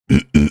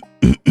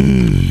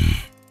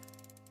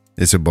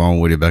It's a bone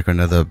with it back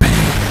another.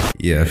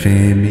 Yeah,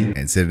 feel me?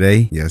 And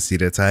today, y'all see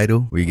the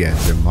title? We got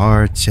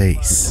Jamar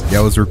Chase.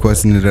 Y'all was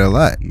requesting it a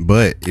lot.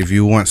 But if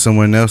you want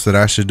someone else that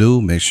I should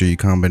do, make sure you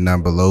comment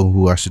down below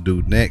who I should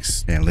do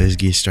next. And let's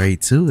get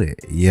straight to it.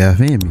 Yeah,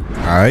 feel me?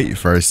 Alright,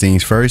 first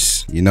things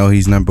first. You know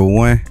he's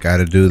 #1.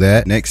 Gotta do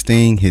that. Next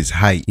thing, his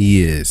height.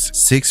 He is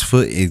 6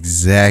 foot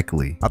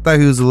exactly. I thought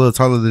he was a little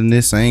taller than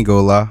this. I ain't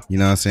gonna lie. You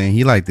know what I'm saying?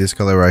 He like this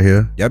color right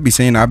here. Y'all be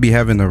saying I be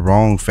having the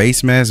wrong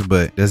face mask,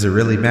 but does it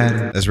really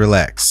matter? Let's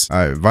relax.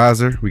 Alright,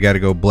 visor. We gotta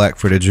go black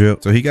for the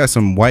drip. So he got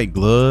some white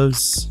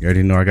gloves. You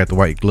already know I got the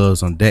white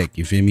gloves on deck.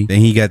 You feel me? Then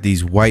he got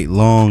these white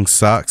long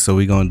socks. So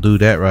we gonna do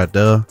that right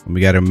there. And we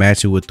gotta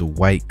match it with the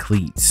white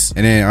cleats.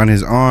 And then on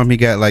his arm, he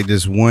got like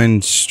this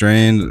one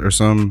strand or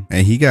something.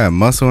 And he got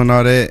muscle and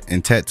all that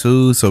and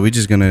tattoos. So we're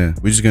just gonna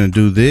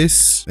do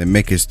this and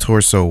make his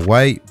torso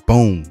white.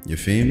 Boom. You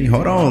feel me?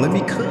 Hold on, let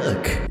me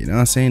cook. You know what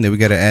I'm saying? Then we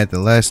gotta add the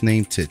last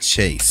name to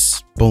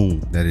Chase.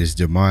 Boom. That is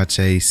Jamar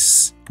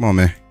Chase. Come on,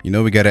 man. You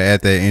know we gotta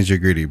add that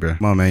integrity, bro.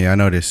 Come on, man. Y'all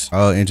know this.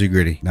 All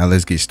integrity. Now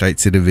let's get straight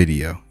to the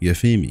video. You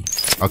feel me?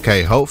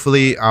 Okay,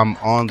 hopefully I'm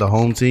on the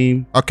home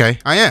team. Okay,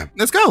 I am.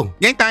 Let's go.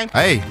 Gang time.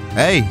 Hey,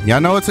 y'all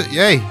know it's a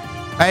hey,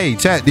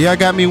 chat. Do y'all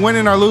got me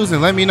winning or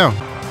losing? Let me know.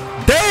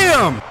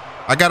 Damn!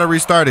 I gotta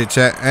restart it,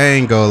 chat. I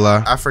ain't gonna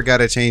lie. I forgot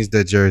to change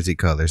the jersey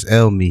colors.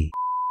 Me.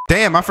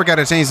 Damn, I forgot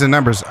to change the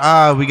numbers.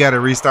 We gotta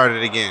restart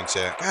it again,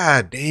 chat.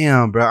 God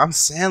damn, bro. I'm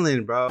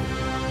selling, bro.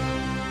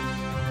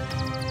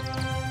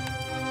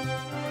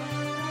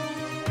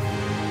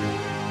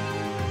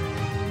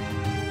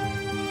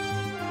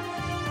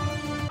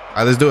 All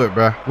right, let's do it,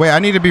 bro. Wait, I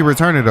need to be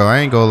returner though. I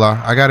ain't gonna lie.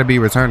 I gotta be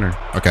returner.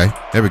 Okay,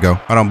 there we go.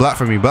 Hold on, block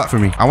for me, block for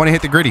me. I want to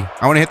hit the gritty.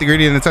 I want to hit the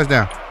gritty in the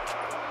touchdown.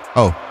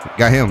 Oh,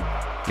 got him.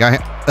 Got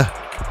him.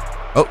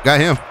 Oh, got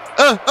him.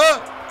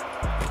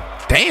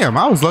 Damn,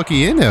 I was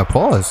lucky in there.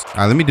 Pause. All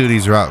right, let me do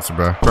these routes,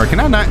 bro. Bro,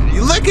 can I not?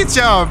 Look at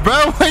y'all,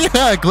 bro.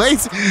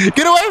 Glaze,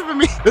 get away from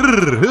me.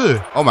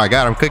 Oh my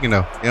God, I'm cooking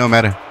though. It don't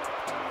matter.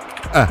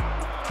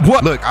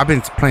 What? Look, I've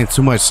been playing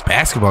too much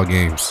basketball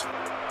games.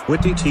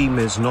 Wittyyb team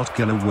is not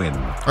gonna win.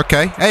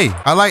 Okay, hey,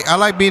 I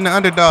like being the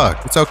underdog.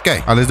 It's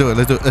okay. All right, let's do it.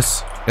 Let's do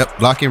it. Yep,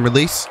 block and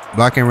release.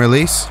 Block and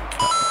release.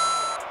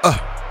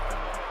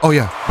 Oh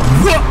yeah.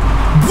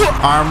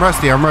 I'm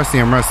rusty.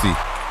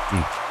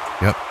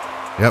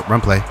 Yep.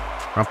 Run play.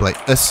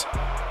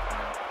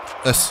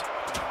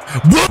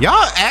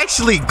 Y'all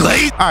actually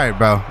glazed. All right,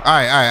 bro.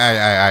 All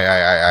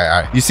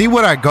right. You see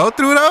what I go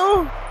through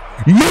though?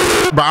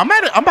 Bro, I'm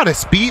about to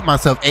speed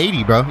myself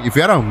 80, bro. If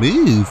y'all don't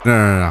move.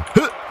 No.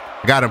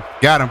 Got him.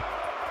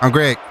 I'm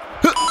Greg.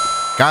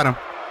 Got him.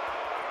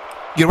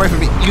 Get away from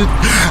me.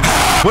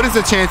 What is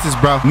the chances,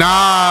 bro?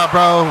 Nah,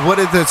 bro. What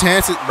is the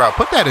chances? Bro,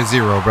 put that at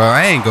 0, bro.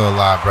 I ain't gonna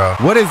lie, bro.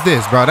 What is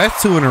this, bro?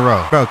 That's 2 in a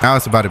row. Bro, now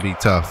it's about to be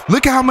tough.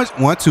 Look at how much.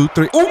 1, 2,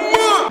 3. Oh,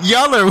 my.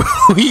 Y'all are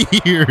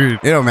weird.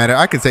 It don't matter.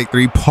 I can take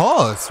 3.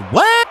 Pause.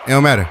 What? It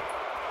don't matter.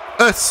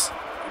 Us.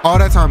 Oh,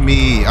 that's on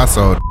me. I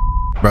saw it.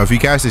 Bro, if you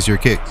catch this, you're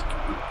kicked.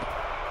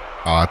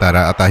 Oh, I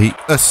thought he.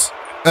 Us.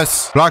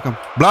 Block him.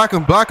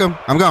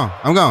 I'm gone.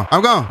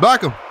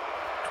 Block him.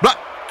 Block.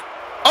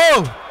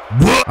 Oh.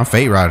 I'm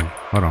fade routing.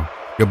 Hold on.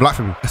 Yo, block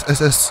for me.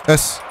 S.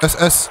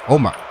 Oh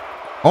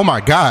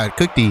my God.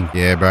 Cook team.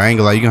 Yeah, bro. I ain't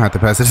gonna lie. You're gonna have to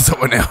pass it to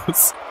someone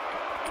else.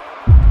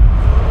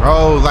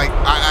 Bro, like,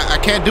 I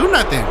can't do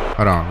nothing.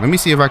 Hold on. Let me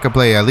see if I can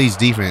play at least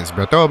defense,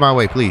 bro. Throw it my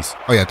way, please.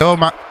 Oh, yeah. Throw it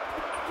my.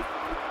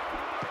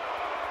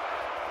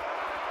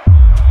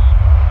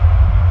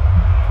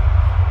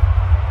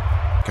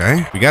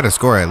 Okay. We got to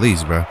score at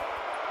least, bro.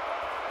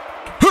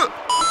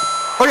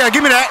 Oh yeah,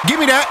 give me that. Give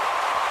me that.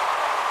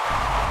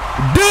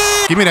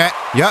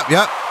 Yup.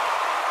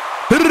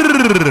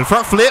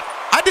 Front flip.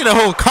 I did a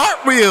whole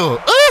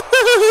cartwheel.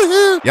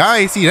 Y'all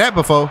ain't see that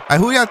before.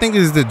 Who y'all think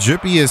is the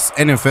drippiest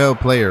NFL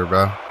player,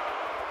 bro?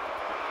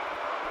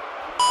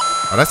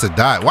 Oh, that's a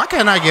dot. Why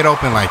can't I get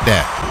open like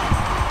that?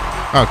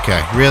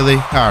 Okay, really?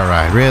 All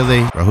right,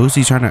 really? Bro, who's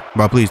he trying to?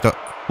 Bro, please don't.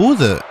 Who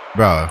the?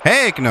 Bro,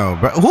 heck no,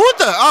 bro. Who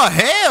the? Oh,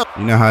 hell.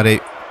 You know how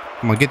they.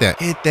 Come on, get that.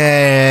 Hit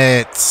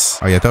that.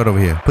 Oh, yeah, throw it over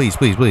here. Please.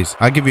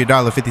 I'll give you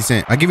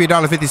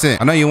 $1.50.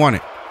 I know you want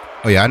it.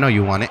 Oh, yeah, I know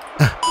you want it.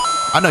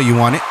 I know you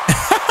want it.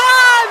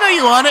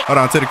 Hold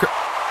on, to the crib.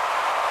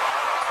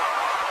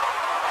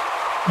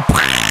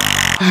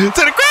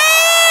 To the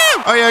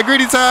crib. Oh, yeah,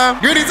 greedy time.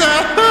 Oh,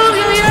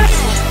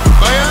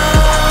 yeah.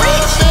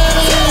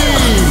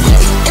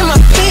 In my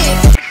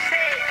pit.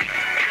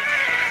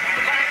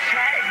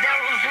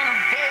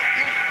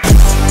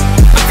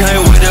 I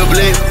can't with the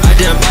blip.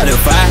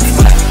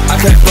 I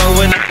can't phone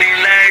when I need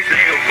legs,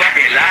 nigga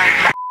fucking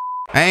lie.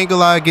 I ain't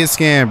gonna lie, get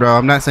scammed, bro.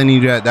 I'm not sending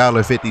you that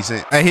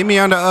 $1.50. Hey, hit me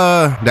on the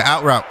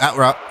out route.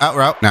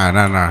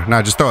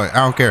 Nah, just throw it. I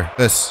don't care.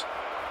 Us.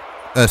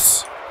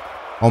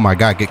 Oh my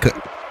God, get cut.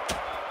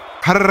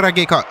 How did I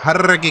get caught?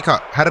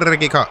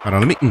 Hold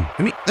on, let me.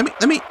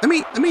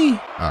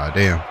 Oh,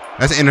 damn.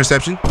 That's an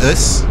interception.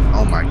 Us.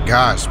 Oh my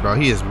gosh, bro.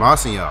 He is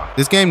mossing y'all.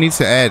 This game needs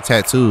to add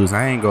tattoos.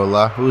 I ain't gonna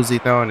lie. Who is he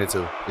throwing it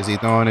to? Is he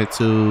throwing it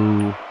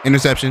to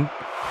interception?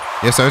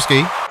 Yes, sir,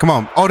 ski. Come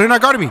on. Oh, they're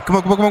not guarding me. Come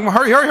on, come on, come on.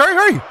 Hurry, hurry, hurry,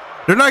 hurry.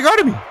 They're not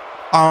guarding me.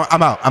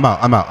 I'm out. I'm out.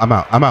 I'm out. I'm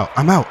out. I'm out.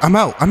 I'm out. I'm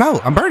out. I'm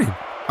out. I'm burning.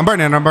 I'm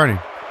burning. I'm burning.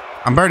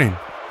 I'm burning.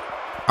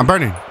 I'm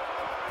burning.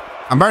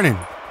 I'm burning.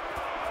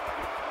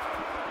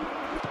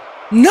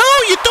 No,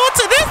 you threw it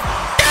to this.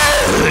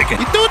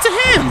 You threw it to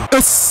him.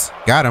 Us.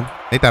 Got him.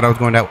 They thought I was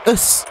going that way.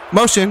 Us.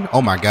 Motion.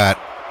 Oh my God.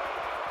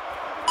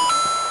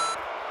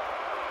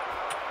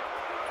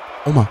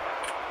 Oh my.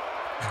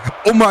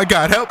 Oh my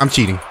God. Help. I'm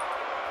cheating.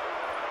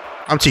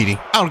 I'm cheating.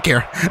 I don't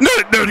care. No,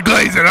 they're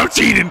glazing. I'm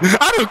cheating.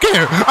 I don't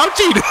care. I'm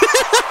cheating.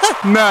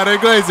 Nah, they're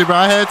glazing, bro.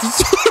 I had to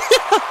cheat.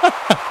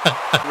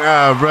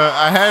 Nah, bro.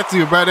 I had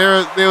to, bro.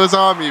 They was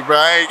on me, bro.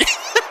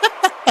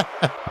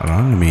 Hold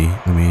on. Let me,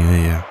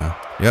 yeah.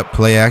 Yep.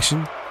 Play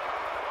action.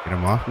 Get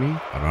him off me.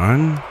 Hold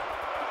on.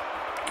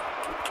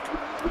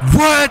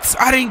 What?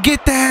 I didn't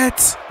get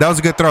that. That was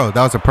a good throw.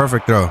 That was a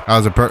perfect throw. That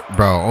was a bro.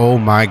 Oh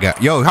my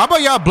God. Yo, how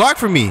about y'all block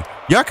for me?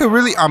 Y'all could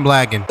really. I'm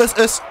lagging.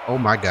 Oh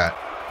my God.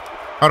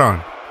 Hold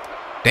on.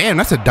 Damn,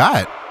 that's a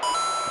dot.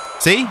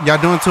 See,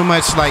 y'all doing too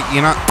much. Like,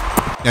 you know,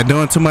 y'all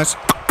doing too much.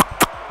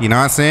 You know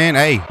what I'm saying?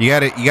 Hey, you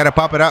gotta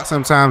pop it out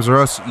sometimes, or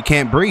else you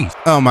can't breathe.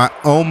 Oh my.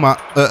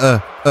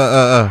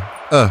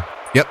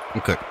 Yep,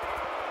 I'm cooked.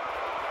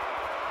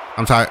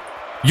 I'm tired.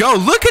 Yo,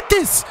 look at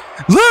this.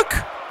 Look.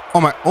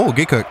 Oh my. Oh,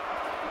 get cooked.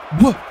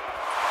 What?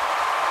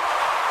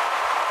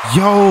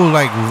 Yo,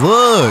 like,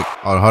 look.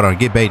 Oh, hold on.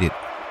 Get baited.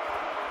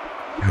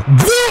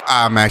 What?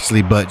 I'm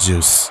actually butt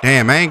juice.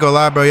 Damn, I ain't gonna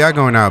lie, bro. Y'all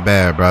going out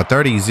bad, bro.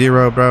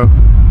 30-0, bro.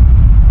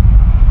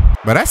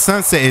 But that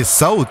sunset is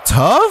so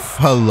tough.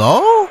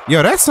 Hello?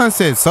 Yo, that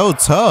sunset is so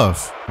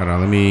tough. Hold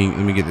on, let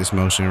me get this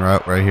motion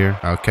right here.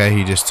 Okay,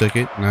 he just took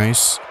it.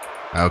 Nice.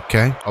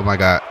 Okay. Oh my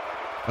God.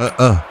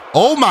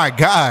 Oh my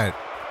God.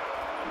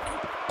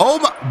 Oh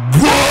my.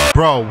 What?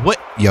 Bro, what?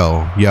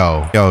 Yo,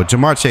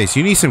 Jamar Chase,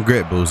 you need some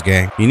grip boost,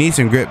 gang. You need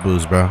some grip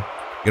boost, bro.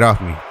 Get off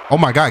me. Oh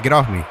my God, get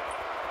off me.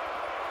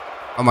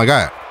 Oh my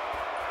God.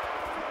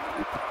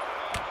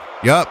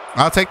 Yup,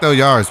 I'll take those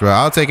yards, bro.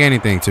 I'll take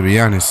anything, to be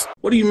honest.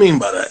 What do you mean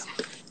by that?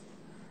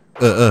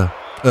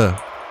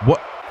 What?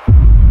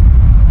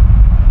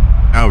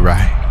 All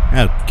right.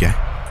 Okay.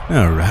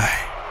 All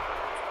right.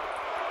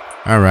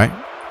 All right.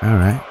 All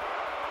right.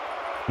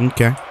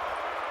 Okay.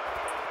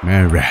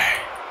 All right.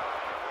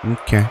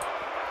 Okay.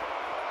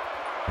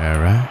 All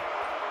right.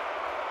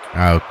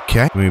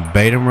 Okay. Let me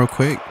bait him real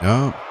quick.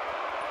 Oh.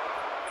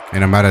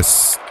 And I'm about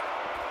to.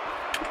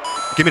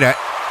 Give me that.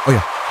 Oh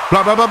yeah.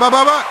 Blah blah blah blah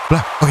blah blah.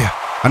 Blah. Oh yeah.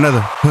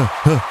 Another.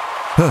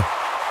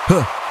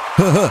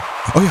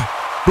 Oh yeah.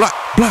 Blah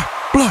blah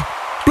blah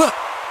blah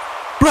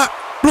blah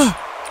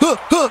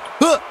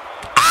blah.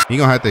 You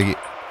gonna have to get.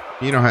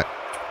 You don't have.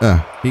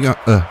 You gonna.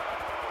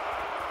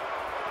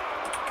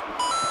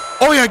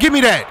 Oh yeah. Give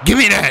me that. Give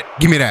me that.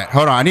 Give me that.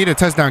 Hold on. I need a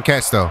touchdown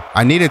catch though.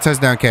 I need a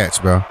touchdown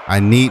catch, bro. I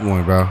need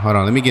one, bro. Hold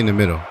on. Let me get in the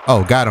middle.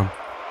 Oh, got him.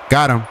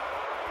 Got him.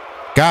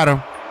 Got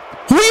him.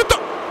 Who you thought?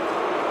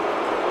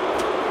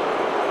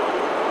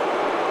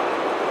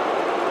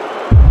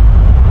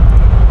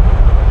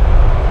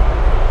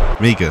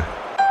 Mika,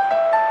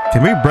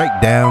 can we break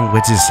down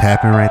what just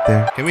happened right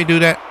there? Can we do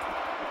that?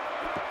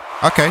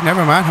 Okay,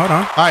 never mind. Hold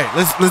on. All right,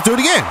 let's do it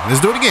again.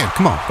 Let's do it again.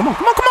 Come on.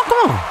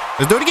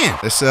 Let's do it again.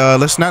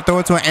 Let's not throw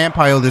it to an ant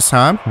pile this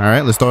time. All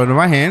right, let's throw it in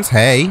my hands.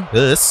 Hey,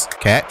 this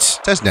catch,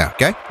 touchdown.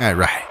 Okay. All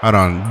right. Hold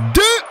on.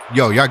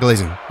 Yo, y'all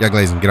glazing.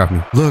 Get off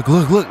me. Look.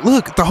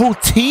 The whole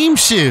team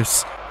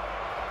shifts.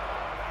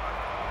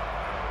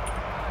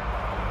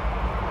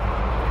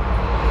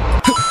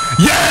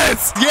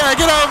 Yes! Yeah,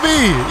 get off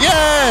me!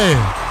 Yeah!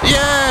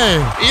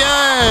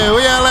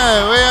 Where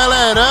y'all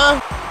at, huh?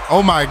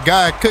 Oh my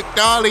God, cook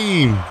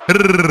darling.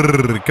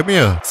 Come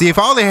here. See, if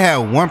I only had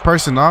one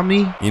person on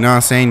me, you know what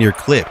I'm saying, you're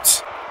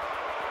clipped.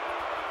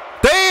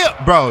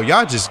 Damn! Bro,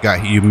 y'all just got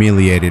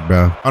humiliated,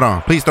 bro. Hold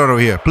on. Please throw it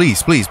over here. Please.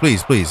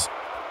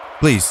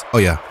 Oh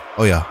yeah.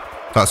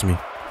 Talk to me,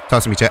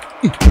 chat.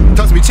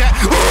 Talk to me, chat.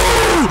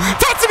 Ooh!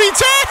 Talk to me,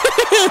 chat!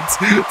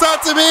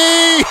 Talk to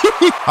me!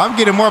 I'm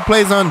getting more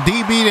plays on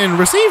DB than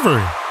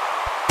receiver.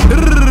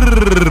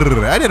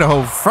 I did a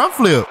whole front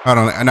flip. Hold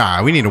on.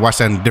 Nah, we need to watch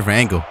that in a different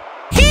angle.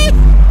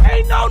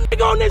 Ain't no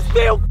nigga on this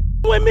field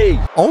with me.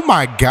 Oh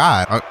my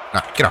God.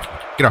 Nah, get off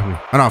me.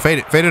 Hold on, fade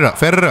it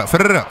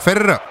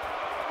up.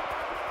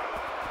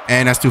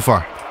 And that's too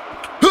far.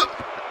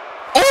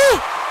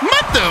 Oh,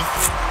 what the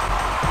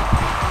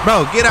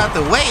Bro, get out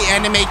the way,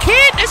 anime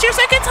kid. That's your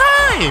second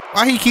time.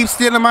 Why he keeps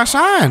stealing my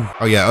shine?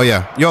 Oh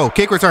yeah. Yo,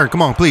 kick return.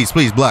 Come on, please.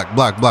 Block.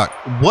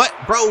 What?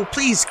 Bro,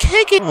 please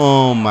kick it.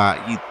 Oh my,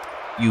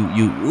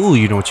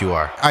 you know what you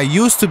are. I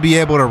used to be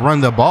able to run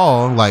the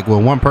ball like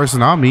with one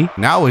person on me.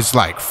 Now it's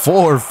like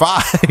 4 or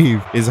 5.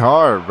 It's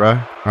hard, bro.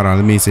 Hold on,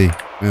 let me see.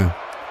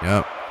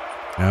 Yep.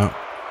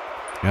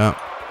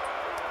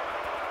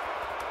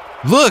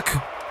 Look.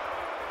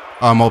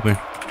 Oh, I'm open.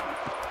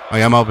 Oh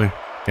yeah, I'm open.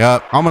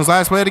 Yep. Almost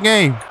last play of the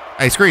game.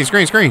 Hey, screen.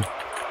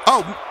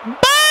 Oh, buddy.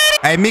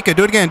 Hey, Mika,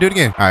 do it again.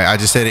 All right, I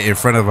just said it in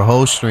front of a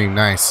whole stream.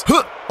 Nice.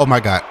 Oh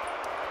my God.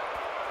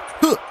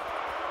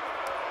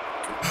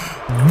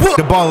 What?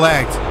 The ball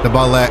lagged. The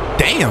ball lagged.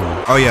 Damn.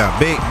 Oh yeah,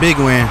 big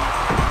win.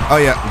 Oh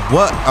yeah.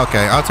 What?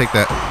 Okay, I'll take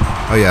that.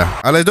 Oh yeah.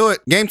 All right, let's do it.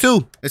 Game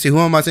 2. Let's see who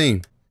on my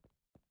team.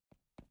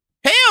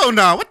 Hell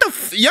no. What the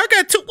f? Y'all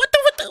got 2. What the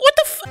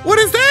f? What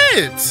is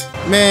that?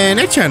 Man,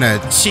 they trying to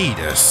cheat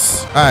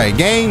us. All right,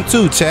 game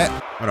 2, chat.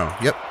 Hold on.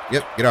 Yep.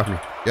 Get off me.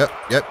 Yep.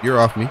 You're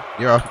off me.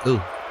 You're off. Ooh.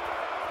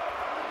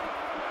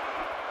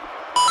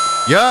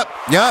 Yup.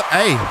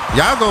 Hey,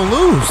 y'all gonna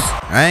lose.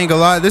 I ain't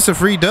gonna lie. This is a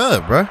free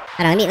dub, bro.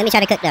 Hold on, let me try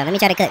to cook though. Let me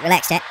try to cook.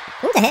 Relax, chat.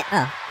 Who the heck?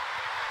 Oh.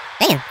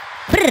 Damn.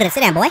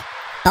 Sit down, boy.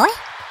 Boy.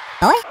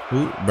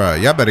 Ooh, bro,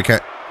 y'all better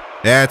catch.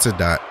 That's a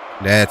dot.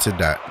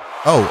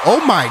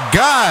 Oh my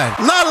God.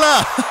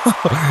 Lala.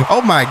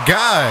 Oh my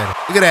God.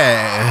 Look at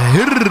that.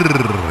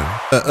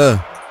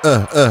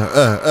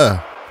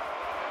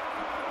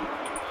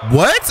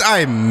 What?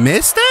 I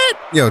missed that?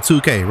 Yo,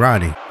 2K,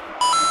 Ronnie.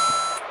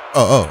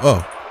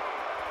 Oh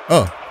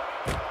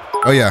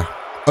yeah.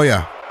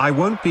 I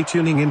won't be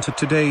tuning into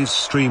today's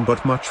stream,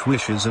 but much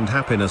wishes and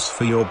happiness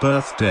for your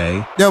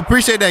birthday. Yo,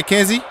 appreciate that,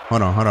 Kenzie.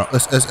 Hold on.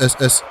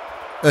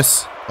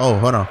 Us. Oh,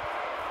 hold on.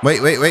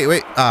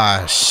 Wait.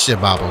 Ah, shit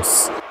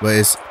bobbles. But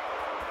it's...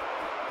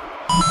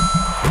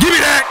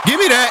 Give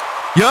me that.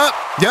 Yup.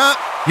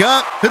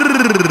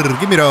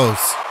 Give me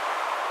those.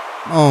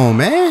 Oh,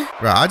 man.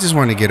 Bro, I just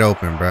want to get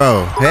open, bro.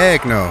 Oh,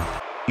 heck no.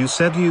 You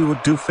said you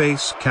would do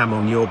face cam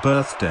on your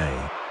birthday.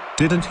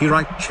 Didn't he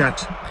write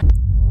chat?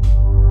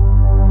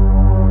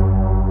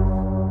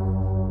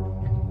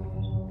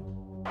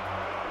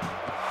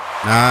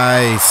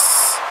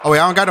 Nice. Oh, wait,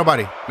 I don't got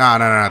nobody.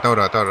 Nah. Throw it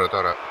up.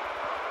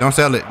 Don't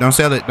sell it.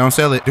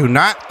 Do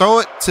not throw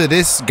it to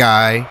this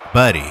guy,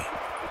 buddy.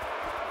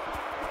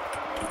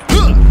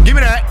 Give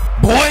me that.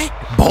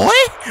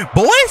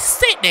 Boy,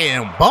 sit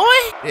down, boy.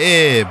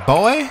 Yeah,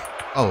 boy.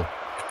 Oh,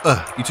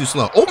 you too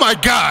slow. Oh my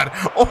God.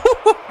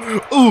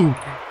 Oh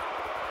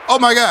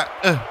my God.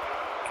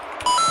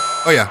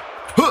 Oh yeah.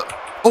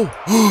 Oh,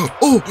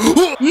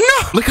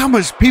 no. Look how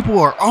much people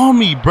are on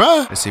me,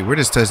 bruh. Let's see, where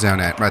does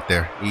touchdown at? Right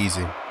there.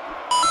 Easy.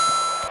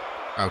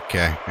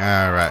 Okay.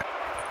 All right.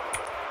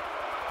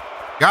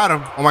 Got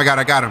him. Oh my God,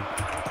 I got him.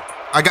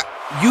 I got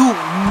you.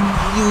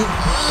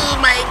 Oh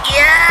my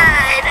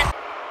God.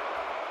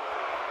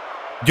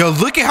 Yo,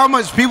 look at how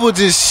much people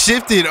just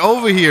shifted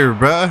over here,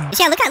 bruh.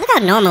 Yeah, look how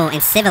normal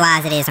and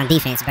civilized it is on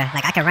defense, bro.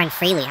 Like, I can run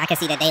freely. I can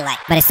see the daylight.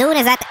 But as soon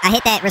as I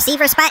hit that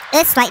receiver spot,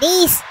 it's like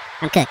these,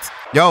 I'm cooked.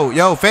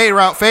 Yo, fade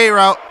route.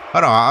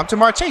 Hold on, I'm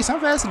Jamar Chase. I'm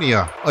faster than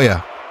y'all. Oh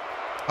yeah.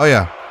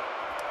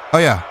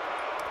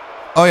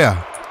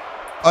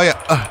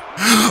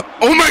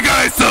 Oh my God,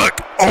 I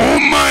suck. Oh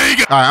my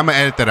God. All right, I'm gonna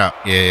edit that out.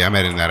 Yeah, I'm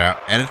editing that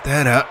out. Edit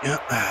that out. Yeah.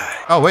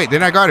 Oh wait, they're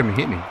not guarding me.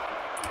 Hit me.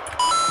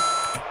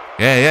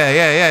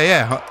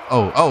 Yeah.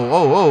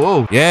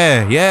 Oh.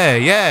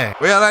 Yeah.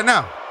 Where y'all at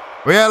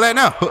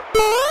now?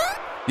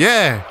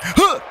 Yeah.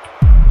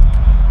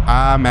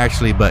 I'm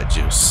actually butt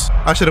juice.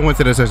 I should have went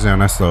to the touchdown.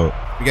 That's slow.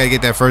 We gotta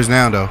get that first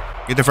down though.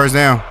 Get the first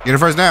down.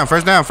 First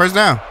down.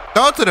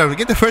 Throw it to them.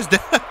 Get the first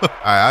down. All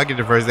right, I'll get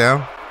the first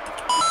down.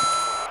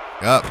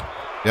 Yup.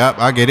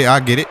 I get it.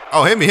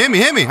 Oh, hit me.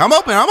 I'm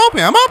open.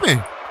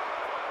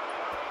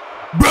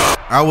 Bro,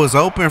 I was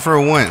open for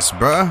once,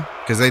 bruh,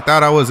 because they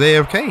thought I was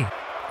AFK.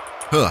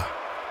 Huh.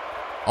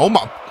 Oh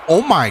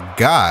my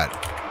God.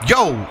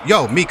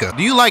 Yo, Mika,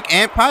 do you like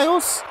ant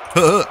piles?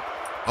 Oh.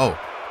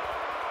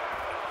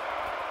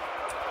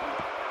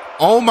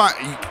 Oh my,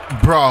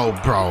 bro.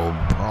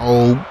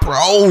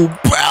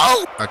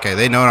 Okay,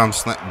 they know I'm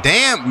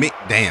damn,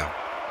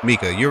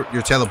 Mika, you're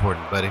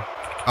teleporting, buddy.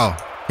 Oh,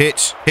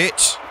 hitch.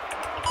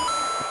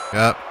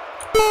 Yup.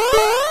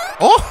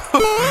 Oh.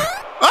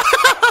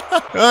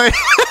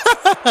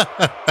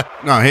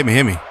 No, hit me.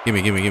 Give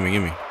me.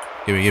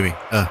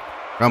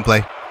 Run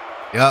play.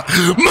 Yup.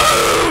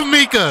 Move,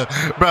 Mika,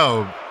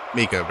 bro.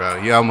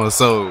 You almost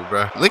sold,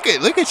 bro. Look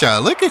at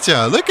y'all.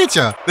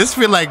 This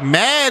feel like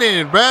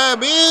Madden, bro.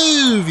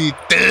 Move, you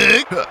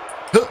thug.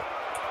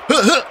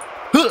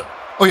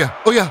 Oh yeah.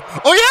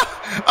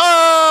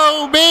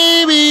 Oh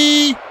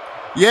baby.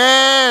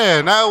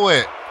 Yeah. Now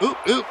what? Oop.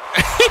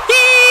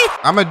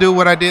 I'm gonna do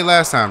what I did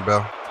last time, bro.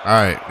 All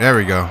right, there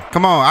we go.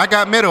 Come on, I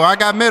got middle. Oh,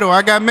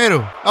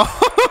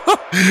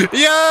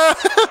 yeah.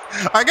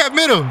 I got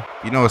middle.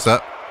 You know what's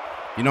up?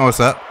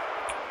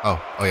 Oh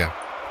yeah.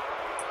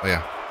 You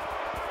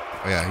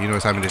know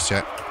what's happening in this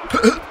chat?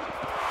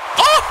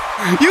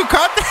 Oh, you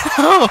caught that?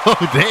 Oh,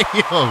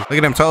 damn. Look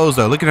at them toes,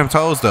 though. Look at them.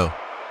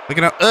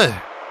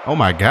 Oh,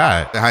 my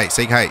God.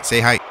 Say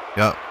height.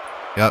 Yup.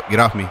 Get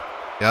off me.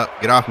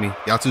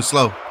 Y'all too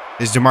slow.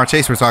 This is Jamar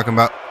Chase we're talking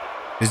about.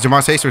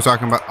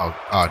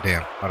 Oh,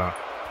 damn. Hold on.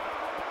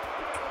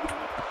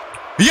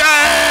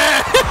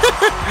 Yeah!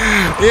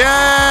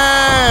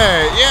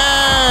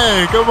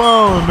 Yeah! Come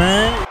on,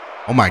 man.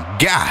 Oh my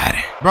God.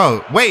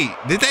 Bro, wait,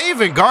 did they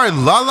even guard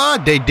Lala?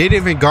 They didn't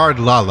even guard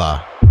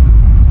Lala.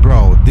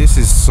 Bro, this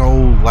is so,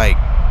 like,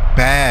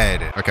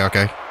 bad.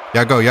 Okay.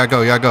 Y'all go. You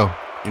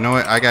know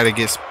what? I gotta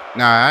get...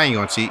 Nah, I ain't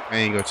gonna cheat.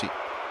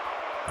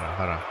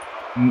 Hold on.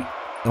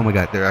 Oh my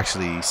God, they're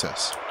actually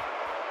sus.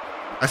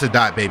 That's a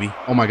dot, baby.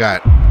 Oh my God.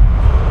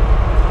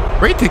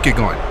 Where you think you're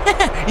going?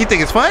 You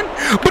think it's fun?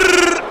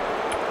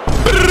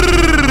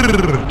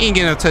 You ain't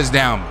getting no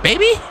touchdown,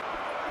 baby.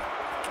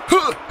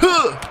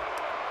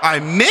 I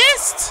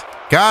missed.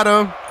 Got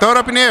him. Throw it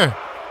up in the air.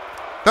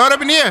 Throw it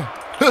up in the air.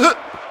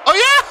 Oh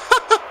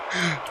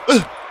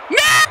yeah.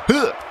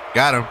 No.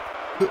 Got him.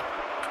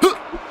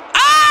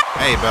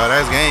 Hey, bro,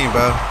 that's game,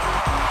 bro.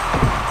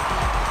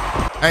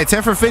 Hey,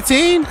 10 for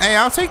 15? Hey,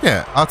 I'll take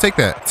that. I'll take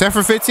that. 10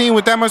 for 15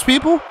 with that much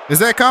people? Is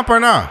that comp or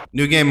not?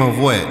 New game of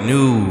what?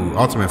 New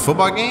Ultimate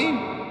Football game?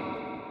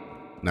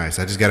 Nice.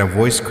 I just got a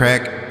voice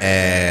crack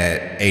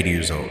at 80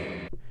 years old.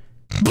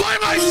 Boy,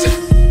 my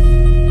shit.